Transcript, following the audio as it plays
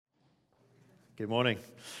Good morning.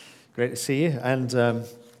 Great to see you. And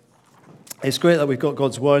it's great that we've got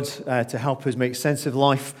God's Word to help us make sense of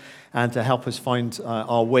life and to help us find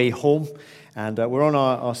our way home. And we're on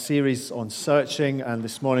our series on searching, and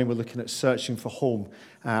this morning we're looking at searching for home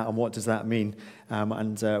and what does that mean.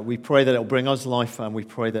 And we pray that it'll bring us life, and we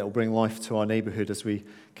pray that it'll bring life to our neighborhood as we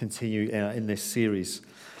continue in this series.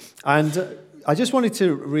 And I just wanted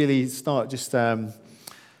to really start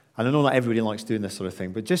and I know not everybody likes doing this sort of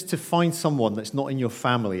thing, but just to find someone that's not in your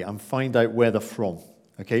family and find out where they're from,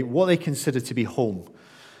 okay? What they consider to be home,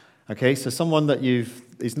 okay? So someone that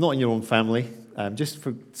is not in your own family, just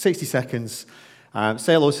for 60 seconds,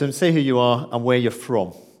 say hello to them, say who you are and where you're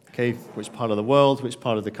from, okay? Which part of the world, which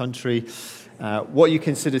part of the country, what you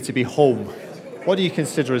consider to be home. What do you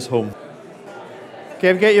consider as home?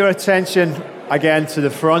 Okay, get your attention again to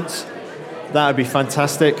the front. That would be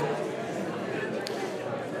fantastic.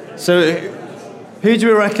 So, who do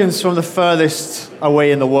you reckon's from the furthest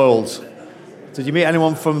away in the world? Did you meet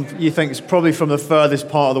anyone you think is probably from the furthest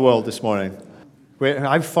part of the world this morning?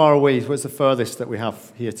 How far away? What's the furthest that we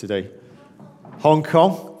have here today? Hong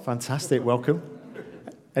Kong. Fantastic. Welcome.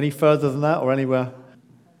 Any further than that or anywhere?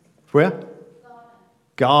 Where?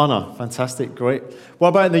 Ghana. Fantastic. Great. What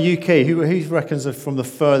about in the UK? Who reckons are from the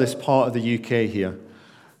furthest part of the UK here?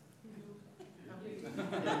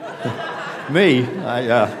 Me?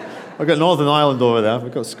 Yeah. We've got Northern Ireland over there.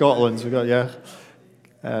 We've got Scotland. We've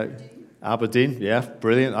got, Aberdeen. Yeah,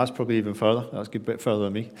 brilliant. That's probably even further. That's a good bit further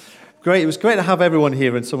than me. Great. It was great to have everyone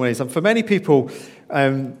here in some ways. And for many people,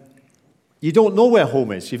 you don't know where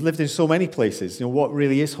home is. You've lived in so many places. You know, what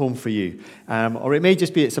really is home for you? Or it may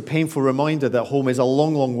just be it's a painful reminder that home is a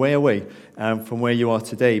long, long way away from where you are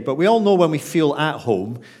today. But we all know when we feel at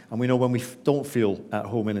home, and we know when we don't feel at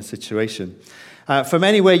home in a situation. For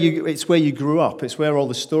many, it's where you grew up. It's where all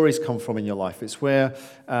the stories come from in your life. It's where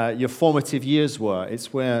your formative years were.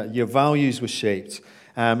 It's where your values were shaped.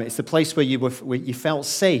 It's the place where you felt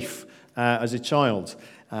safe as a child.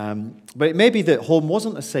 But it may be that home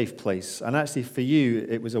wasn't a safe place, and actually for you,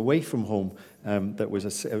 it was away from home it was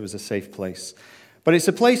a safe place. But it's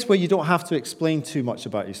a place where you don't have to explain too much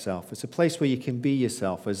about yourself. It's a place where you can be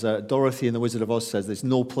yourself. As Dorothy in The Wizard of Oz says, there's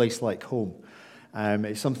no place like home.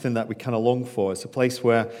 It's something that we kind of long for. It's a place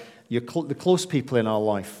where the close people in our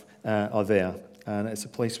life are there. And it's a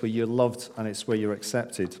place where you're loved and it's where you're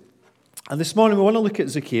accepted. And this morning we want to look at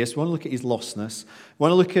Zacchaeus. We want to look at his lostness. We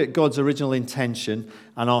want to look at God's original intention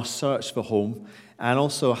and our search for home. And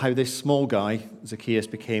also how this small guy, Zacchaeus,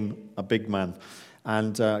 became a big man.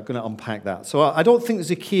 And I'm going to unpack that. So I don't think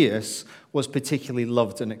Zacchaeus was particularly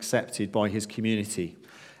loved and accepted by his community.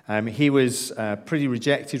 He was pretty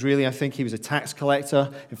rejected, really. I think he was a tax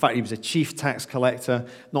collector. In fact, he was a chief tax collector,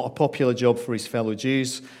 not a popular job for his fellow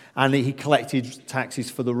Jews. And he collected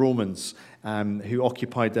taxes for the Romans who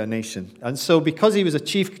occupied their nation. And so because he was a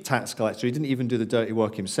chief tax collector, he didn't even do the dirty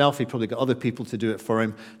work himself. He probably got other people to do it for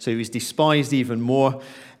him. So he was despised even more.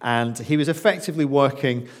 And he was effectively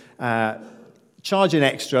working charging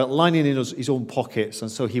extra, lining in his own pockets, and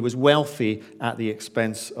so he was wealthy at the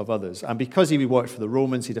expense of others. And because he worked for the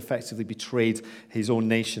Romans, he'd effectively betrayed his own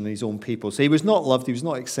nation and his own people. So he was not loved, he was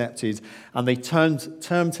not accepted, and they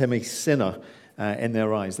termed him a sinner in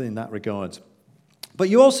their eyes in that regard. But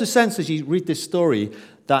you also sense as you read this story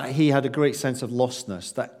that he had a great sense of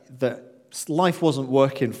lostness, that life wasn't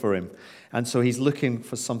working for him, and so he's looking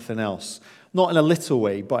for something else. Not in a little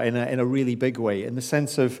way, but in a really big way, in the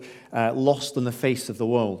sense of lost on the face of the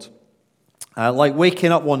world. Like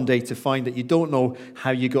waking up one day to find that you don't know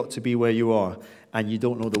how you got to be where you are, and you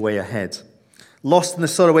don't know the way ahead. Lost in the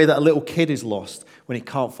sort of way that a little kid is lost when he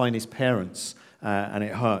can't find his parents, and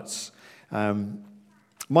it hurts.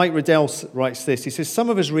 Mike Riddell writes this. He says, some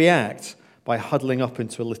of us react by huddling up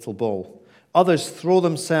into a little ball. Others throw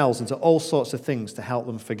themselves into all sorts of things to help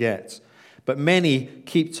them forget. But many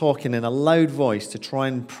keep talking in a loud voice to try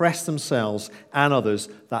and impress themselves and others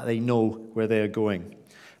that they know where they are going.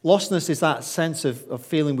 Lostness is that sense of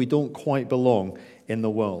feeling we don't quite belong in the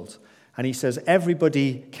world. And he says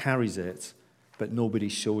everybody carries it, but nobody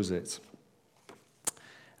shows it.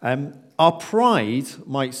 Our pride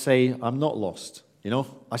might say, I'm not lost. You know,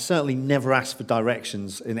 I certainly never ask for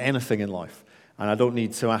directions in anything in life, and I don't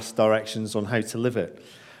need to ask directions on how to live it.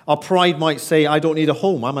 Our pride might say, I don't need a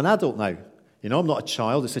home. I'm an adult now. You know, I'm not a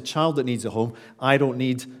child. It's a child that needs a home. I don't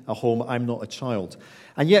need a home. I'm not a child.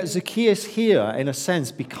 And yet Zacchaeus here, in a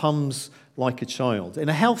sense, becomes like a child. In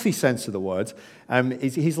a healthy sense of the word,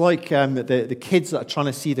 he's like the kids that are trying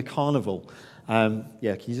to see the carnival. Can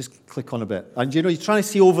you just click on a bit? And, you know, you're trying to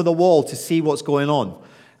see over the wall to see what's going on.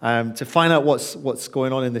 to find out what's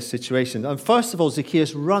going on in this situation. And first of all,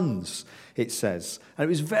 Zacchaeus runs, it says. And it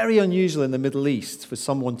was very unusual in the Middle East for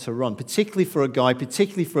someone to run, particularly for a guy,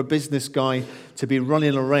 particularly for a business guy to be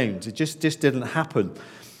running around. It just didn't happen.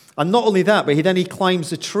 And not only that, but he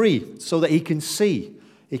climbs a tree so that he can see.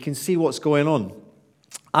 He can see what's going on.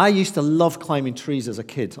 I used to love climbing trees as a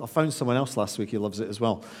kid. I found someone else last week who loves it as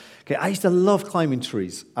well. Okay, I used to love climbing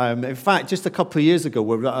trees. In fact, just a couple of years ago,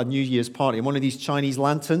 we were at a New Year's party, and one of these Chinese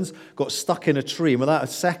lanterns got stuck in a tree. And without a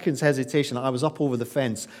second's hesitation, I was up over the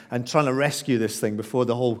fence and trying to rescue this thing before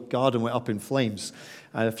the whole garden went up in flames.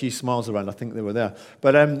 And a few smiles around, I think they were there.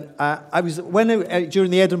 But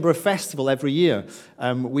during the Edinburgh Festival every year,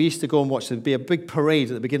 we used to go and watch. There'd be a big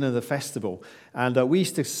parade at the beginning of the festival, and we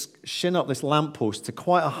used to shin up this lamppost to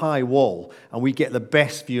quite a high wall, and we'd get the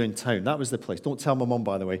best view in town. That was the place. Don't tell my mum,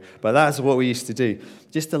 by the way, but that's what we used to do,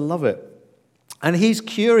 just to love it. And he's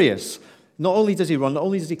curious. Not only does he run, not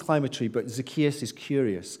only does he climb a tree, but Zacchaeus is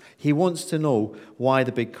curious. He wants to know why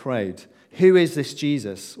the big crowd. Who is this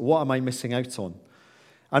Jesus? What am I missing out on?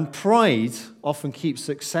 And pride often keeps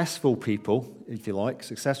successful people, if you like,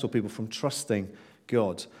 from trusting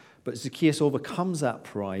God. But Zacchaeus overcomes that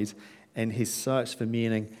pride in his search for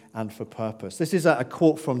meaning and for purpose. This is a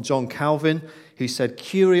quote from John Calvin, who said,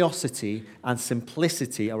 "Curiosity and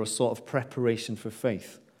simplicity are a sort of preparation for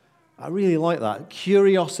faith." I really like that.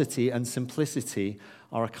 Curiosity and simplicity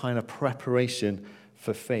are a kind of preparation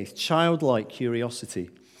for faith. Childlike curiosity.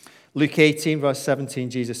 Luke 18, verse 17,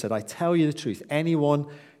 Jesus said, "I tell you the truth, anyone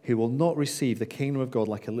who will not receive the kingdom of God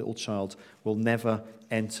like a little child will never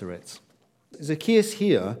enter it." Zacchaeus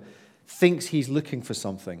here thinks he's looking for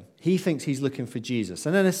something. He thinks he's looking for Jesus.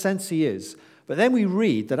 And in a sense he is. But then we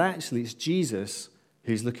read that actually it's Jesus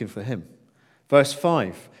who's looking for him. Verse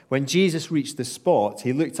 5, when Jesus reached the spot,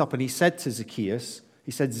 he looked up and he said to Zacchaeus,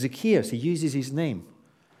 Zacchaeus, he uses his name.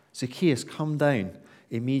 "Zacchaeus, come down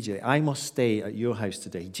immediately. I must stay at your house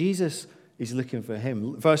today." Jesus is looking for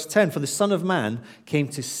him. Verse 10, "For the Son of Man came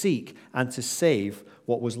to seek and to save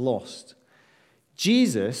what was lost."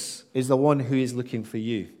 Jesus is the one who is looking for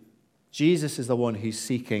you. Jesus is the one who's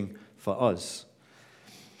seeking for us.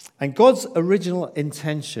 And God's original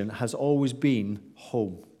intention has always been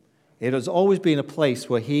home. It has always been a place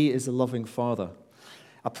where he is a loving Father.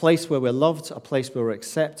 A place where we're loved, a place where we're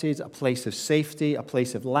accepted, a place of safety, a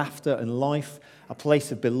place of laughter and life, a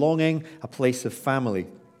place of belonging, a place of family.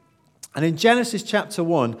 And in Genesis chapter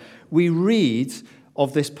 1, we read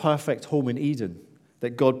of this perfect home in Eden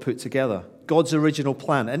that God put together, God's original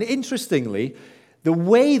plan. And interestingly, the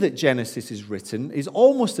way that Genesis is written is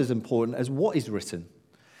almost as important as what is written.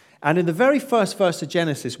 And in the very first verse of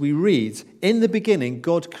Genesis, we read, "In the beginning,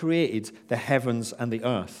 God created the heavens and the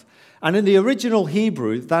earth." And in the original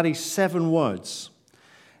Hebrew, that is 7 words.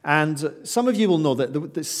 And some of you will know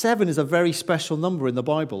that 7 is a very special number in the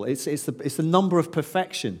Bible. It's the number of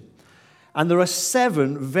perfection. And there are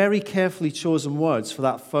 7 very carefully chosen words for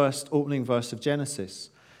that first opening verse of Genesis.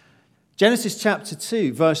 Genesis chapter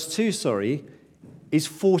 2, verse 2, is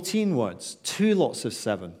 14 words, 2 lots of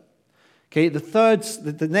 7. Okay,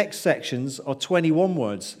 the next sections are 21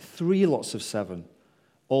 words, 3 lots of 7,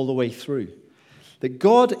 all the way through. That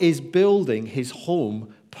God is building his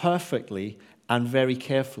home perfectly and very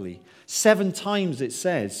carefully. 7 times it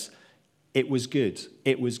says, "It was good,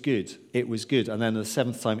 it was good, it was good." And then the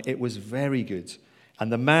 7th time, "It was very good."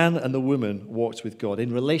 And the man and the woman walked with God,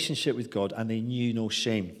 in relationship with God, and they knew no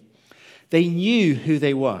shame. They knew who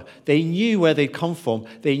they were. They knew where they'd come from.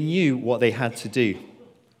 They knew what they had to do.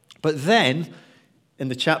 But then, in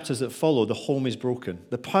the chapters that follow, the home is broken.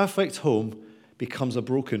 The perfect home becomes a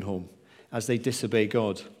broken home as they disobey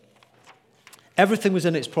God. Everything was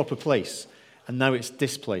in its proper place, and now it's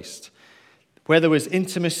displaced. Where there was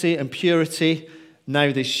intimacy and purity,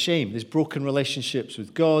 now there's shame. There's broken relationships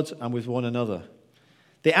with God and with one another.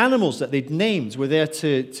 The animals that they'd named were there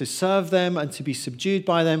to serve them and to be subdued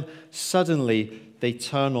by them. Suddenly, they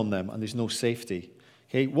turn on them, and there's no safety.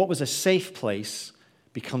 Okay? What was a safe place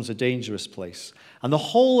becomes a dangerous place. And the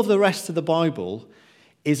whole of the rest of the Bible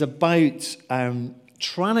is about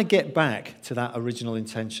trying to get back to that original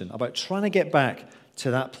intention, about trying to get back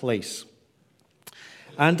to that place.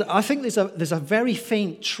 And I think there's a very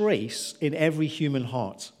faint trace in every human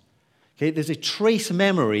heart. Okay? There's a trace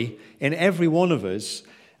memory in every one of us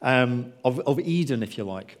of Eden, if you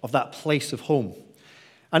like, of that place of home.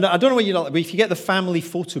 And I don't know what you know, but if you get the family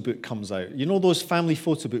photo book comes out, you know those family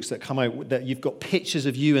photo books that come out that you've got pictures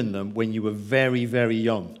of you in them when you were very, very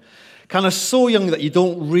young. Kind of so young that you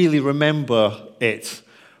don't really remember it,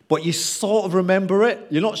 but you sort of remember it.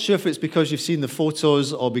 You're not sure if it's because you've seen the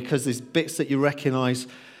photos or because there's bits that you recognize.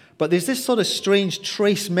 But there's this sort of strange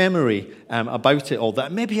trace memory about it all,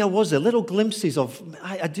 that maybe I was there, little glimpses of,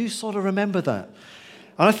 I do sort of remember that.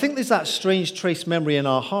 And I think there's that strange trace memory in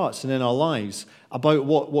our hearts and in our lives about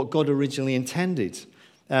what God originally intended,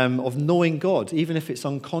 of knowing God, even if it's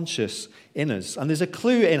unconscious in us. And there's a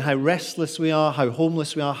clue in how restless we are, how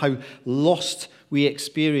homeless we are, how lost we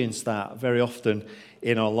experience that very often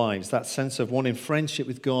in our lives. That sense of wanting friendship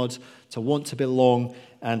with God, to want to belong,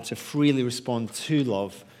 and to freely respond to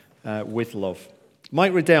love with love.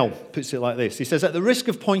 Mike Riddell puts it like this. He says, at the risk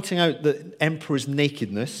of pointing out the emperor's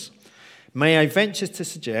nakedness, may I venture to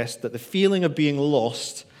suggest that the feeling of being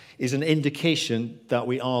lost is an indication that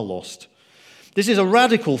we are lost. This is a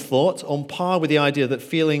radical thought on par with the idea that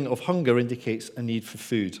feeling of hunger indicates a need for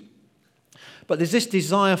food. But there's this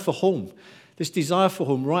desire for home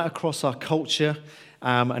right across our culture,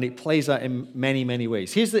 and it plays out in many, many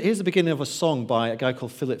ways. Here's the beginning of a song by a guy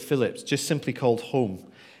called Philip Phillips, just simply called Home.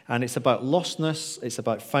 And it's about lostness, it's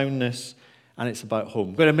about foundness, and it's about home.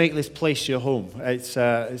 We're going to make this place your home. It's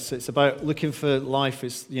about looking for life.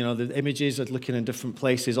 It's, the images are looking in different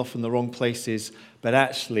places, often the wrong places, but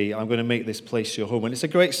actually, I'm going to make this place your home. And it's a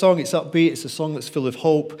great song. It's upbeat. It's a song that's full of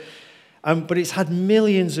hope. But it's had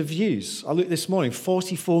millions of views. I looked this morning,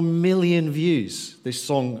 44 million views this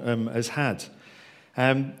song has had.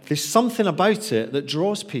 There's something about it that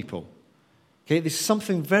draws people. Okay, there's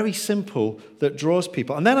something very simple that draws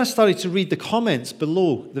people. And then I started to read the comments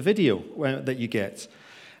below the video that you get.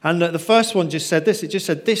 And the first one just said this. It just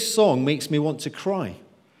said, this song makes me want to cry.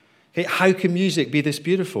 Okay, how can music be this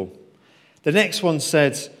beautiful? The next one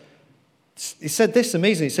said, it said this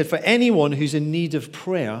amazing. It said, for anyone who's in need of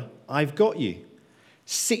prayer, I've got you.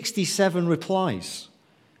 67 replies.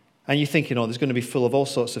 And you're thinking, there's going to be full of all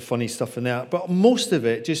sorts of funny stuff in there. But most of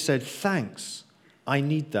it just said, thanks, I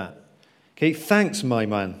need that. Okay, thanks, my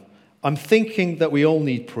man. I'm thinking that we all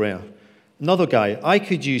need prayer. Another guy, I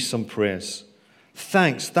could use some prayers.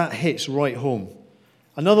 Thanks, that hits right home.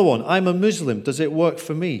 Another one, I'm a Muslim. Does it work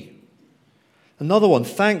for me? Another one,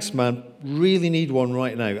 thanks, man. Really need one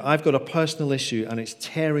right now. I've got a personal issue and it's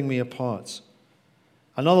tearing me apart.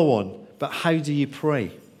 Another one, but how do you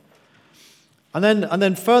pray? And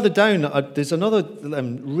then further down, there's another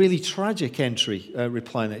really tragic entry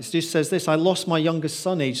replying. It just says this, I lost my youngest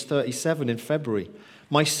son, aged 37, in February.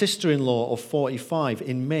 My sister-in-law of 45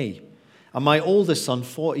 in May. And my oldest son,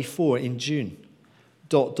 44, in June. ...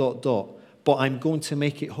 But I'm going to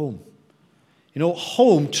make it home.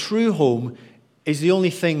 Home, true home, is the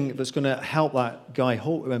only thing that's going to help that guy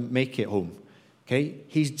make it home. Okay?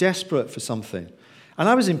 He's desperate for something. And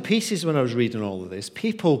I was in pieces when I was reading all of this.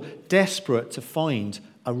 People desperate to find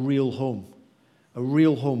a real home. A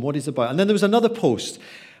real home, what it's about. And then there was another post,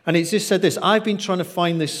 and it just said this, I've been trying to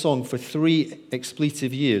find this song for 3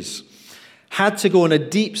 expletive years. Had to go on a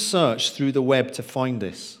deep search through the web to find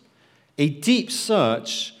this. A deep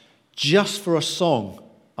search just for a song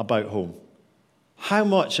about home. How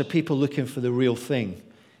much are people looking for the real thing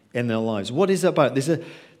in their lives? What is it about?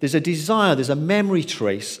 There's a desire, there's a memory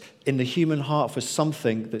trace in the human heart for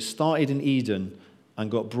something that started in Eden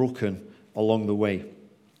and got broken along the way.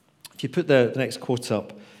 If you put the next quote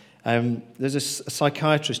up, there's a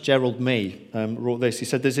psychiatrist, Gerald May, wrote this. He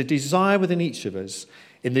said, there's a desire within each of us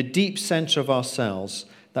in the deep center of ourselves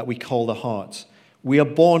that we call the heart. We are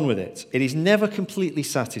born with it. It is never completely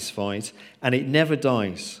satisfied and it never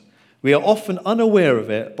dies. We are often unaware of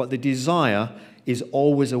it, but the desire is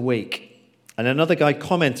always awake. And another guy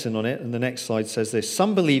commenting on it, and the next slide says this,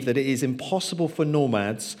 some believe that it is impossible for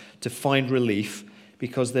nomads to find relief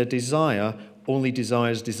because their desire only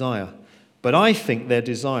desires desire. But I think their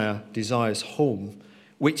desire desires home,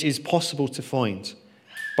 which is possible to find.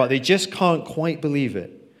 But they just can't quite believe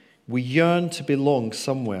it. We yearn to belong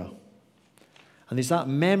somewhere. And there's that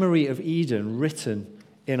memory of Eden written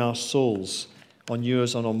in our souls, on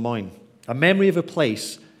yours and on mine. A memory of a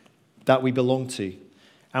place that we belong to.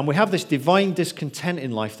 And we have this divine discontent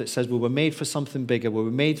in life that says we were made for something bigger, we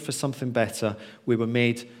were made for something better, we were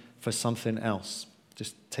made for something else.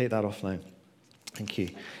 Just take that off now. Thank you.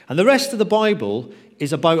 And the rest of the Bible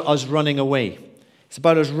is about us running away. It's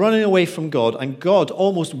about us running away from God and God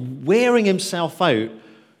almost wearing himself out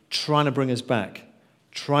trying to bring us back,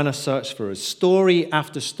 trying to search for us. Story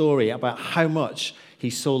after story about how much he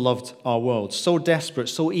so loved our world, so desperate,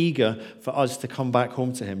 so eager for us to come back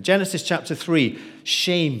home to him. Genesis chapter 3,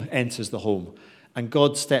 shame enters the home, and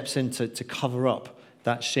God steps in to cover up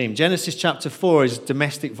that shame. Genesis chapter 4 is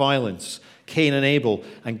domestic violence. Cain and Abel,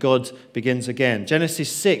 and God begins again.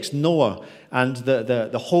 Genesis 6, Noah, and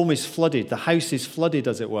the home is flooded. The house is flooded,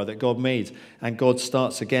 as it were, that God made, and God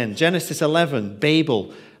starts again. Genesis 11,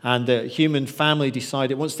 Babel, and the human family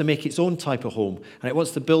decide it wants to make its own type of home, and it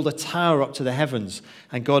wants to build a tower up to the heavens,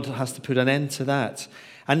 and God has to put an end to that.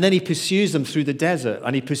 And then he pursues them through the desert,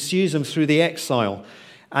 and he pursues them through the exile.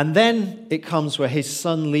 And then it comes where his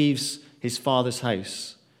son leaves his father's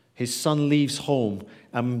house. His son leaves home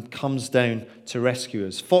and comes down to rescue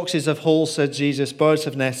us. Foxes have holes, said Jesus, birds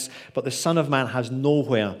have nests, but the Son of Man has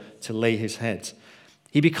nowhere to lay his head.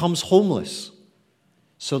 He becomes homeless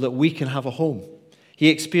so that we can have a home. He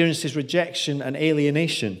experiences rejection and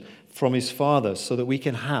alienation from his Father so that we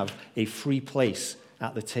can have a free place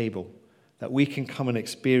at the table, that we can come and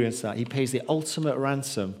experience that. He pays the ultimate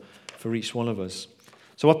ransom for each one of us.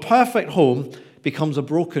 So a perfect home becomes a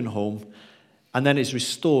broken home and then is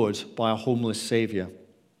restored by a homeless Savior.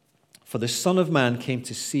 For the Son of Man came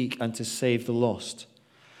to seek and to save the lost.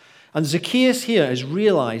 And Zacchaeus here has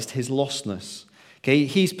realized his lostness. Okay,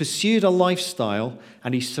 he's pursued a lifestyle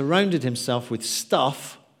and he's surrounded himself with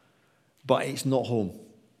stuff, but it's not home.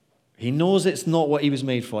 He knows it's not what he was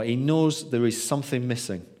made for. He knows there is something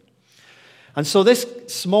missing. And so this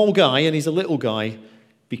small guy, and he's a little guy,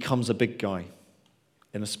 becomes a big guy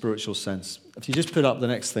in a spiritual sense. If you just put up the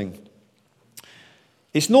next thing.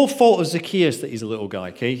 It's no fault of Zacchaeus that he's a little guy,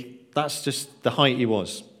 okay? That's just the height he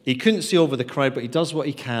was. He couldn't see over the crowd, but he does what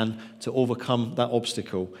he can to overcome that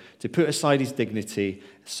obstacle, to put aside his dignity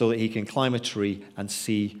so that he can climb a tree and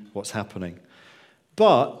see what's happening.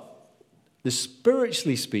 But,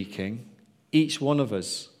 spiritually speaking, each one of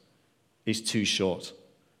us is too short.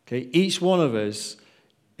 Okay? Each one of us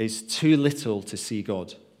is too little to see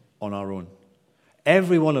God on our own.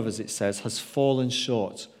 Every one of us, it says, has fallen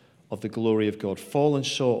short of the glory of God, fallen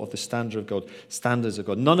short of the standards of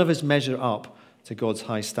God. None of us measure up to God's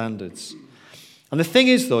high standards. And the thing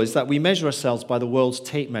is, though, is that we measure ourselves by the world's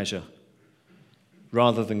tape measure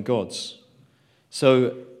rather than God's.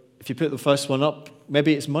 So if you put the first one up,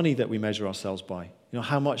 maybe it's money that we measure ourselves by.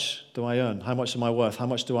 How much do I earn? How much am I worth? How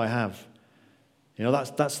much do I have?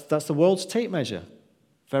 That's the world's tape measure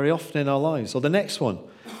very often in our lives. Or the next one,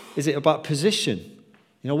 is it about position?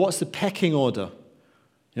 What's the pecking order?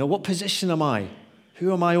 What position am I?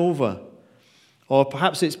 Who am I over? Or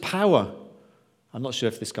perhaps it's power. I'm not sure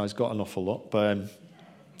if this guy's got an awful lot, but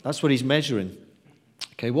that's what he's measuring.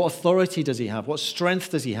 Okay, what authority does he have? What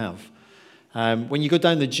strength does he have? When you go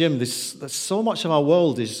down the gym, there's so much of our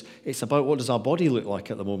world it's about what does our body look like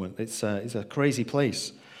at the moment. It's a crazy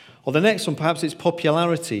place. Or the next one, perhaps it's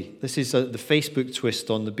popularity. This is the Facebook twist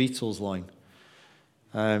on the Beatles line.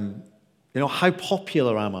 How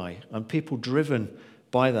popular am I? And people driven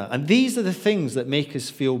by that. And these are the things that make us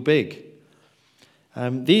feel big.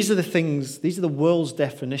 These are the world's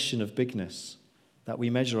definition of bigness that we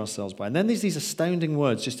measure ourselves by. And then there's these astounding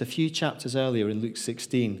words just a few chapters earlier in Luke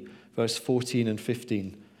 16, verse 14 and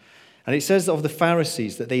 15. And it says of the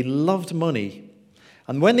Pharisees that they loved money.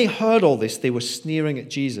 And when they heard all this, they were sneering at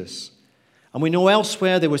Jesus. And we know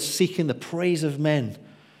elsewhere they were seeking the praise of men.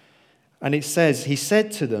 And it says, he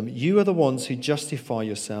said to them, you are the ones who justify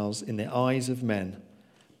yourselves in the eyes of men,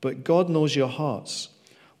 but God knows your hearts.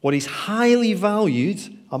 What is highly valued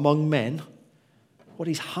among men,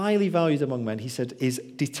 he said, is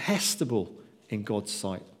detestable in God's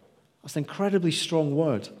sight. That's an incredibly strong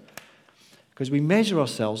word, because we measure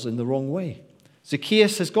ourselves in the wrong way.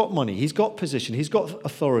 Zacchaeus has got money, he's got position, he's got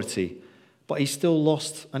authority, but he's still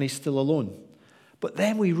lost and he's still alone. But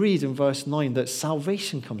then we read in verse 9 that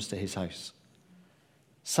salvation comes to his house.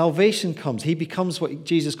 Salvation comes. He becomes what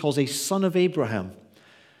Jesus calls a son of Abraham.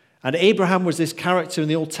 And Abraham was this character in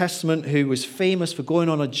the Old Testament who was famous for going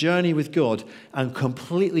on a journey with God and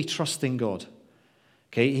completely trusting God.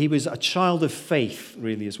 Okay, he was a child of faith,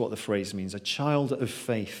 really, is what the phrase means, a child of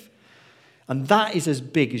faith. And that is as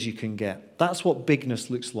big as you can get. That's what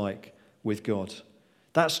bigness looks like with God.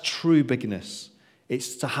 That's true bigness.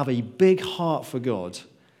 It's to have a big heart for God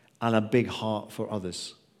and a big heart for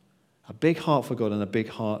others. A big heart for God and a big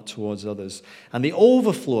heart towards others. And the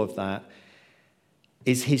overflow of that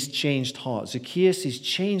is his changed heart. Zacchaeus'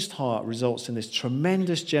 changed heart results in this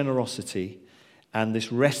tremendous generosity and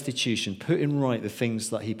this restitution, putting right the things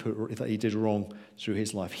that he did wrong through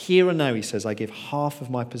his life. Here and now, he says, I give half of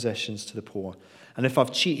my possessions to the poor. And if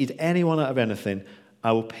I've cheated anyone out of anything,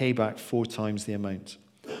 I will pay back 4 times the amount.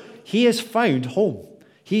 He has found home.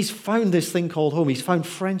 He's found this thing called home. He's found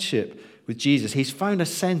friendship with Jesus. He's found a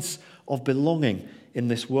sense of belonging in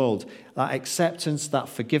this world, that acceptance, that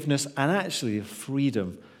forgiveness, and actually the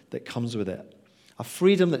freedom that comes with it. A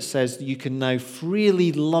freedom that says that you can now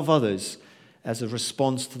freely love others as a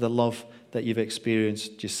response to the love that you've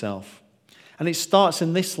experienced yourself. And it starts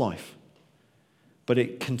in this life, but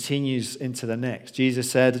it continues into the next. Jesus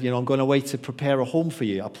said, I'm going away to prepare a home for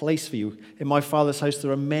you, a place for you. In my Father's house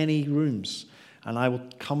there are many rooms, and I will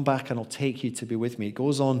come back and I'll take you to be with me. It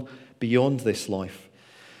goes on beyond this life,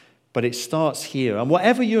 but it starts here. And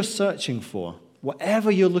whatever you're searching for,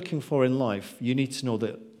 whatever you're looking for in life, you need to know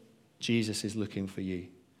that Jesus is looking for you.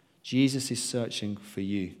 Jesus is searching for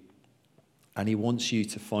you, and he wants you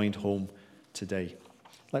to find home today.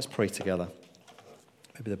 Let's pray together.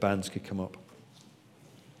 Maybe the bands could come up.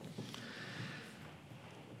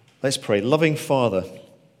 Let's pray. Loving Father,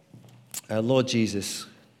 our Lord Jesus,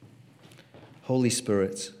 Holy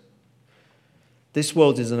Spirit, this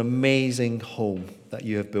world is an amazing home that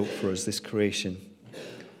you have built for us, this creation.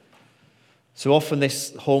 So often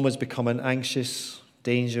this home has become an anxious,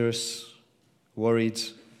 dangerous, worried,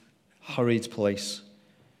 hurried place.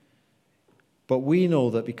 But we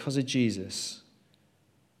know that because of Jesus,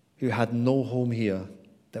 who had no home here,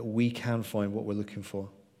 that we can find what we're looking for.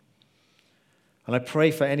 And I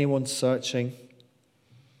pray for anyone searching,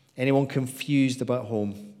 anyone confused about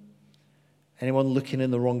home, anyone looking in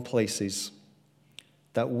the wrong places,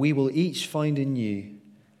 that we will each find in you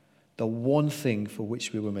the one thing for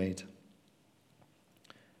which we were made.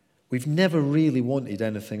 We've never really wanted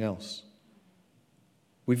anything else.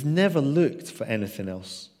 We've never looked for anything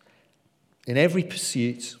else. In every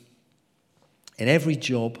pursuit, in every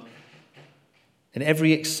job, in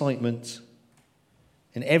every excitement,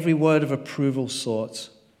 in every word of approval sought,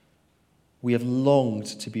 we have longed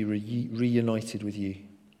to be reunited with you.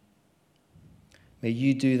 May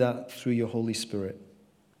you do that through your Holy Spirit,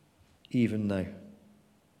 even now.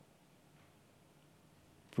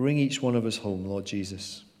 Bring each one of us home, Lord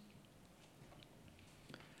Jesus.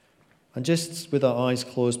 And just with our eyes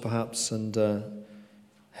closed perhaps and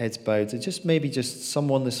heads bowed, just maybe just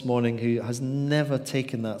someone this morning who has never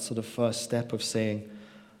taken that sort of first step of saying,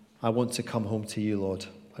 I want to come home to you, Lord.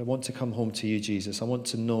 I want to come home to you, Jesus. I want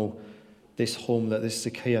to know this home that this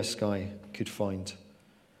Zacchaeus guy could find.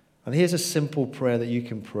 And here's a simple prayer that you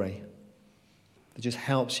can pray that just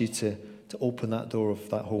helps you to open that door of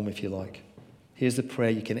that home if you like. Here's the prayer.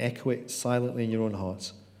 You can echo it silently in your own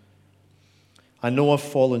heart. I know I've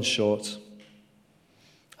fallen short.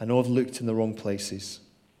 I know I've looked in the wrong places.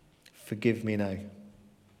 Forgive me now.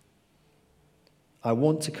 I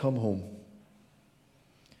want to come home.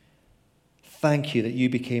 Thank you that you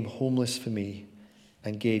became homeless for me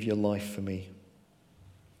and gave your life for me.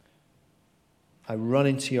 I run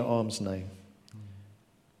into your arms now.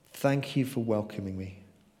 Thank you for welcoming me.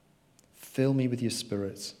 Fill me with your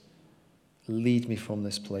Spirit. Lead me from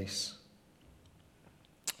this place.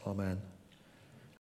 Amen.